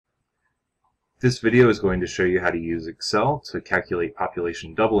This video is going to show you how to use Excel to calculate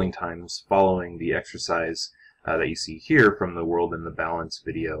population doubling times following the exercise that you see here from the World in the Balance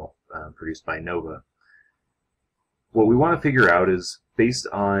video produced by Nova. What we want to figure out is, based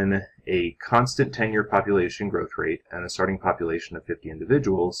on a constant 10-year population growth rate and a starting population of 50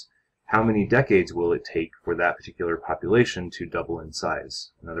 individuals, how many decades will it take for that particular population to double in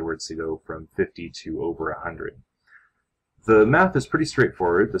size? In other words, to go from 50 to over 100. The math is pretty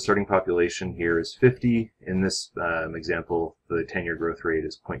straightforward. The starting population here is 50. In this example, the 10-year growth rate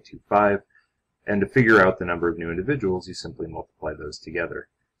is 0.25. And to figure out the number of new individuals, you simply multiply those together.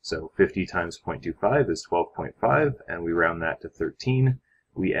 So 50 times 0.25 is 12.5, and we round that to 13.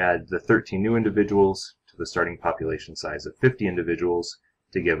 We add the 13 new individuals to the starting population size of 50 individuals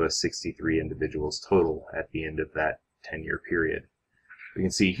to give us 63 individuals total at the end of that 10-year period. We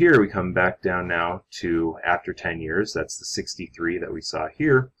can see here we come back down now to after 10 years. That's the 63 that we saw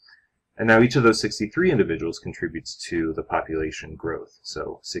here. And now each of those 63 individuals contributes to the population growth.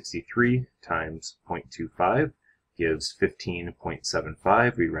 So 63 times 0.25 gives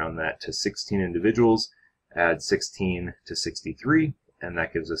 15.75. We round that to 16 individuals, add 16 to 63, and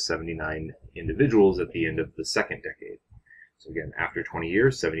that gives us 79 individuals at the end of the second decade. So again, after 20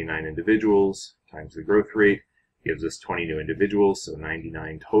 years, 79 individuals times the growth rate gives us 20 new individuals, so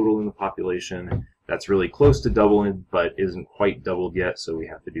 99 total in the population. That's really close to doubling, but isn't quite doubled yet, so we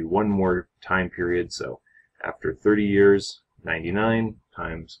have to do one more time period. So after 30 years, 99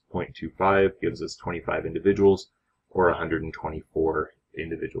 times 0.25 gives us 25 individuals, or 124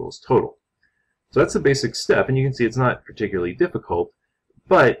 individuals total. So that's the basic step, and you can see it's not particularly difficult,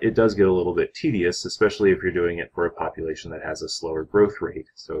 but it does get a little bit tedious, especially if you're doing it for a population that has a slower growth rate.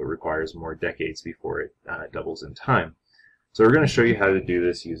 So it requires more decades before it doubles in time. So we're going to show you how to do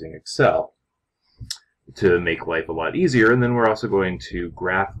this using Excel to make life a lot easier, and then we're also going to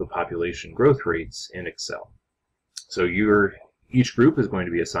graph the population growth rates in Excel. So each group is going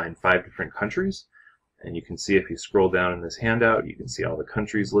to be assigned 5 different countries, and you can see if you scroll down in this handout, you can see all the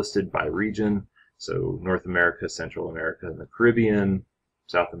countries listed by region. So North America, Central America, and the Caribbean,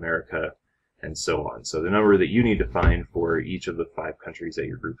 South America, and so on. So the number that you need to find for each of the 5 countries that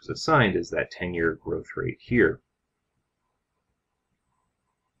your group is assigned is that 10-year growth rate here.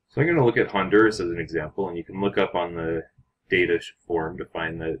 So I'm going to look at Honduras as an example, and you can look up on the data form to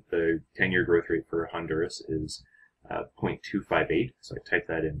find that the 10-year growth rate for Honduras is 0.258. So I type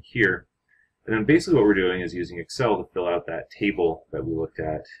that in here. And then basically what we're doing is using Excel to fill out that table that we looked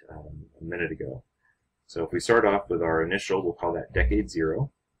at a minute ago. So if we start off with our initial, we'll call that decade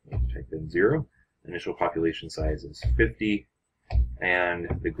 0. Type in 0. Initial population size is 50, and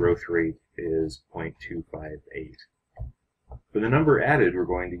the growth rate is 0.258. For the number added, we're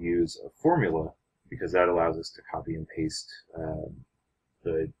going to use a formula because that allows us to copy and paste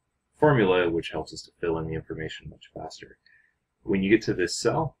the formula, which helps us to fill in the information much faster. When you get to this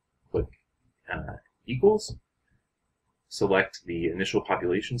cell, click equals, select the initial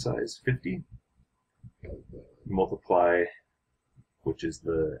population size, 50, multiply, which is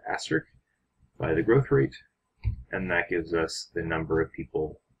the asterisk, by the growth rate, and that gives us the number of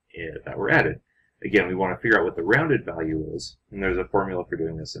people that were added. Again, we want to figure out what the rounded value is, and there's a formula for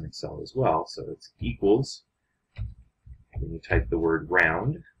doing this in Excel as well. So it's equals, when you type the word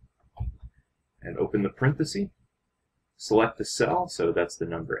round, and open the parenthesis, select the cell, so that's the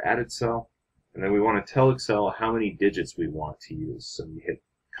number added cell, and then we want to tell Excel how many digits we want to use. So we hit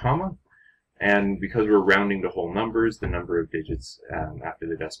comma, and because we're rounding to whole numbers, the number of digits after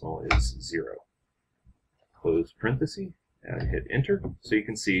the decimal is 0. Close parenthesis and hit enter. So you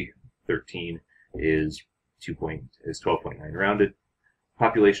can see 13 is 12.9 rounded.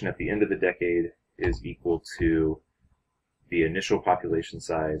 Population at the end of the decade is equal to the initial population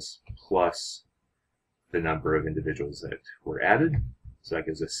size plus the number of individuals that were added. So that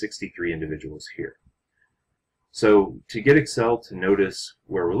gives us 63 individuals here. So to get Excel to notice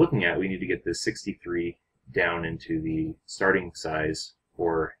where we're looking at, we need to get this 63 down into the starting size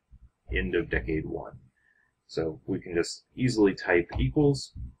for end of decade 1. So we can just easily type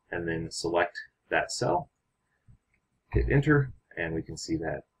equals and then select that cell, hit enter, and we can see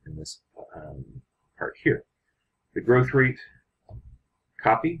that in this part here. The growth rate,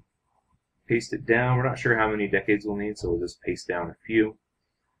 copy, paste it down. We're not sure how many decades we'll need, so we'll just paste down a few.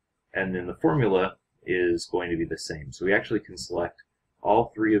 And then the formula is going to be the same. So we actually can select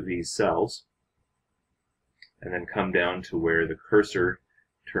all 3 of these cells and then come down to where the cursor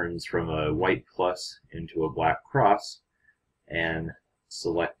turns from a white plus into a black cross and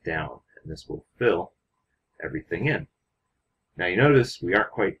select down, and this will fill everything in. Now you notice we aren't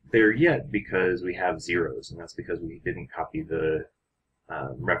quite there yet because we have zeros, and that's because we didn't copy the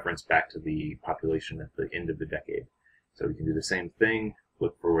reference back to the population at the end of the decade. So we can do the same thing,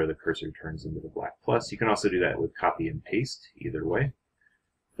 look for where the cursor turns into the black plus. You can also do that with copy and paste, either way.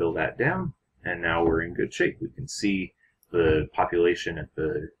 Fill that down, and now we're in good shape. We can see the population at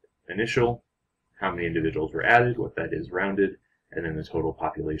the initial, how many individuals were added, what that is rounded, and then the total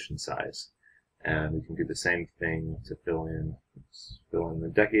population size. And we can do the same thing to fill in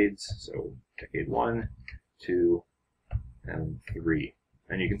the decades. So decade 1, 2, and 3.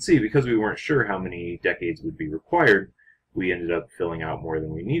 And you can see, because we weren't sure how many decades would be required, we ended up filling out more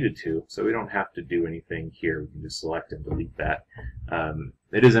than we needed to, so we don't have to do anything here. We can just select and delete that.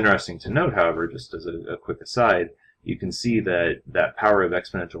 It is interesting to note, however, just as a quick aside, you can see that that power of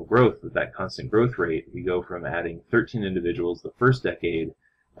exponential growth, with that constant growth rate, we go from adding 13 individuals the first decade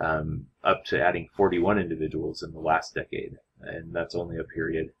up to adding 41 individuals in the last decade, and that's only a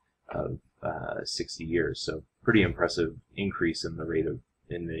period of 60 years. So pretty impressive increase in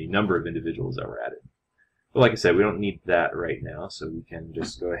the number of individuals that were added. But like I said, we don't need that right now, so we can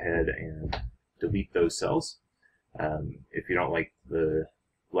just go ahead and delete those cells. If you don't like the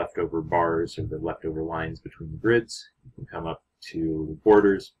leftover bars or the leftover lines between the grids, you can come up to the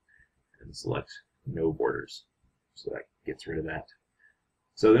borders and select no borders. So that gets rid of that.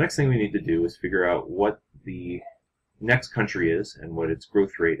 So the next thing we need to do is figure out what the next country is and what its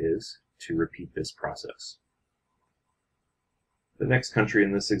growth rate is to repeat this process. The next country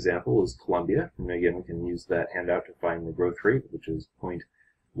in this example is Colombia, and again we can use that handout to find the growth rate, which is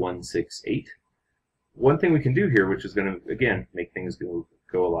 0.168. One thing we can do here, which is going to, again, make things go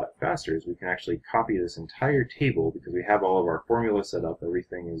a lot faster, is we can actually copy this entire table, because we have all of our formulas set up,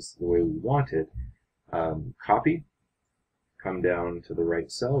 everything is the way we want it. Copy, come down to the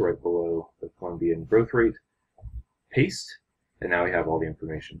right cell, right below the Colombian growth rate, paste, and now we have all the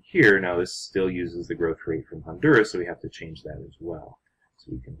information here. Now this still uses the growth rate from Honduras, so we have to change that as well.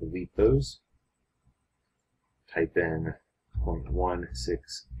 So we can delete those, type in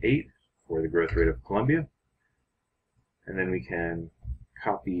 0.168 for the growth rate of Colombia, and then we can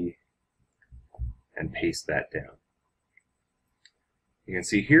copy and paste that down. You can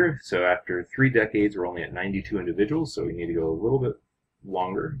see here, so after 3 decades, we're only at 92 individuals, so we need to go a little bit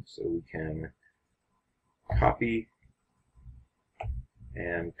longer. So we can copy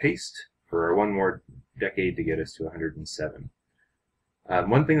and paste for 1 more decade to get us to 107.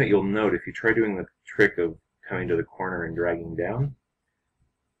 One thing that you'll note, if you try doing the trick of coming to the corner and dragging down,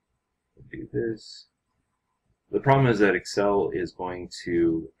 do this. The problem is that Excel is going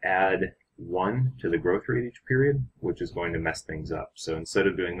to add 1 to the growth rate each period, which is going to mess things up. So instead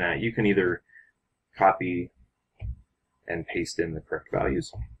of doing that, you can either copy and paste in the correct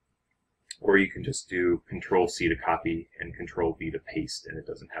values, or you can just do Control-C to copy and Control-V to paste, and it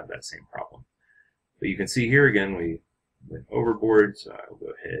doesn't have that same problem. But you can see here again, we went overboard, so I'll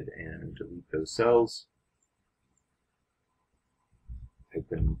go ahead and delete those cells.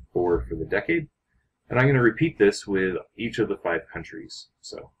 Type in 4 for the decade. And I'm going to repeat this with each of the 5 countries.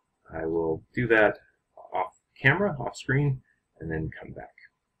 So I will do that off camera, off screen, and then come back.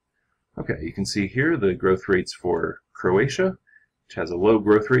 Okay, you can see here the growth rates for Croatia, which has a low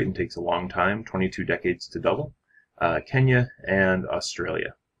growth rate and takes a long time, 22 decades to double, Kenya, and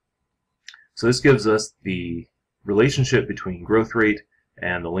Australia. So this gives us the relationship between growth rate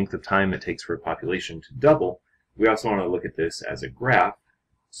and the length of time it takes for a population to double. We also want to look at this as a graph.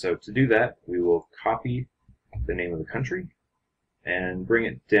 So to do that, we will copy the name of the country and bring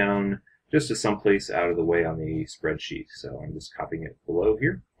it down just to someplace out of the way on the spreadsheet. So I'm just copying it below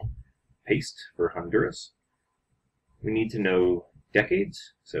here. Paste for Honduras. We need to know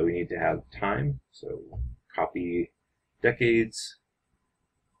decades, so we need to have time. So copy decades,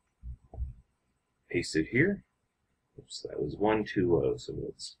 paste it here. Oops, that was 1 too low, so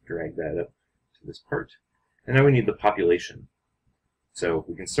let's drag that up to this part. And now we need the population. So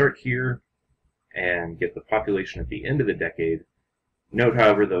we can start here and get the population at the end of the decade. Note,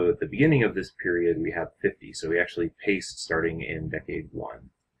 however, though, at the beginning of this period we have 50, so we actually paste starting in decade 1.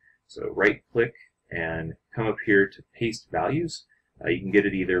 So right-click and come up here to paste values. You can get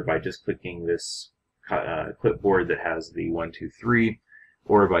it either by just clicking this clipboard that has the 1, 2, 3,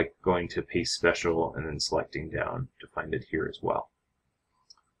 or by going to Paste Special and then selecting down to find it here as well.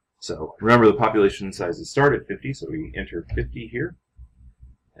 So remember, the population sizes start at 50, so we enter 50 here,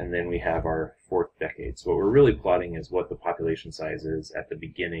 and then we have our 4th decade. So what we're really plotting is what the population size is at the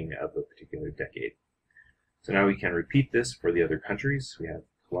beginning of a particular decade. So now we can repeat this for the other countries. We have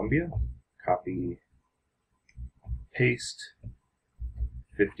Colombia, copy, paste,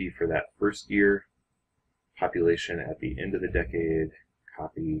 50 for that first year, population at the end of the decade,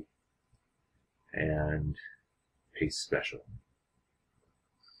 copy, and paste special.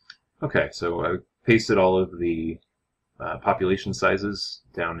 Okay, so I pasted all of the population sizes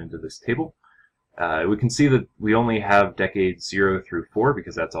down into this table. We can see that we only have decades 0 through 4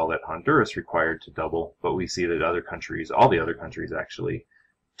 because that's all that Honduras required to double, but we see that other countries, all the other countries actually,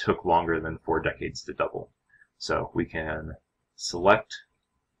 took longer than 4 decades to double. So we can select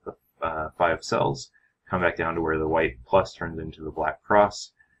the 5 cells, come back down to where the white plus turns into the black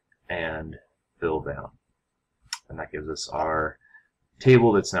cross, and fill down. And that gives us our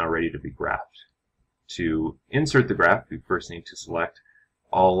table that's now ready to be graphed. To insert the graph, we first need to select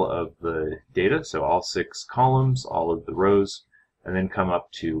all of the data, so all 6 columns, all of the rows, and then come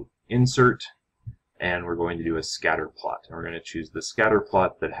up to Insert, and we're going to do a scatter plot. And we're going to choose the scatter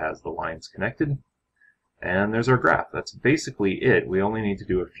plot that has the lines connected. And there's our graph. That's basically it. We only need to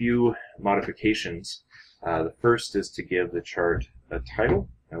do a few modifications. The first is to give the chart a title.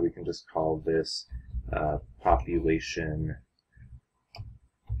 Now we can just call this population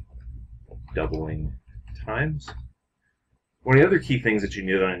doubling times. One of the other key things that you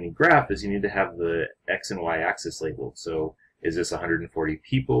need on any graph is you need to have the X and Y axis labeled. So is this 140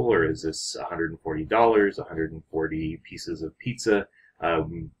 people, or is this $140, 140 pieces of pizza?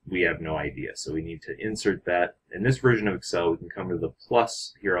 We have no idea. So we need to insert that. In this version of Excel, we can come to the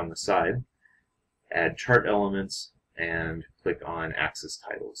plus here on the side, add chart elements, and click on axis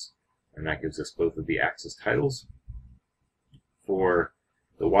titles. And that gives us both of the axis titles. For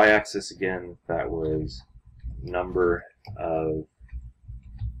the y-axis, again, that was number of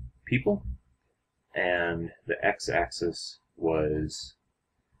people, and the x-axis was,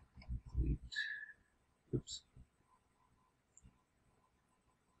 oops,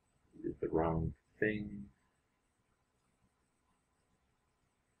 did the wrong thing.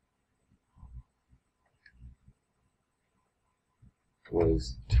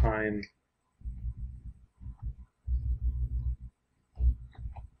 Was time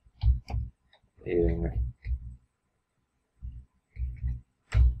in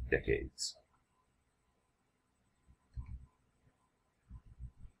decades.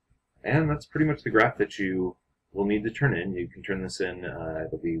 And that's pretty much the graph that you will need to turn in. You can turn this in,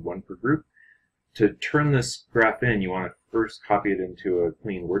 it'll be 1 per group. To turn this graph in, you want to first copy it into a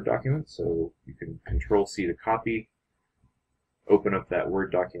clean Word document. So you can Control-C to copy, open up that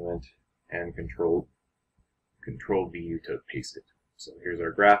Word document, and Control-V to paste it. So here's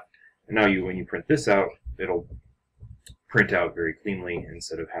our graph. And now when you print this out, it'll print out very cleanly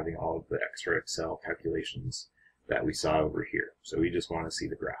instead of having all of the extra Excel calculations that we saw over here. So we just want to see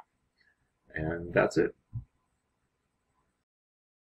the graph. And that's it.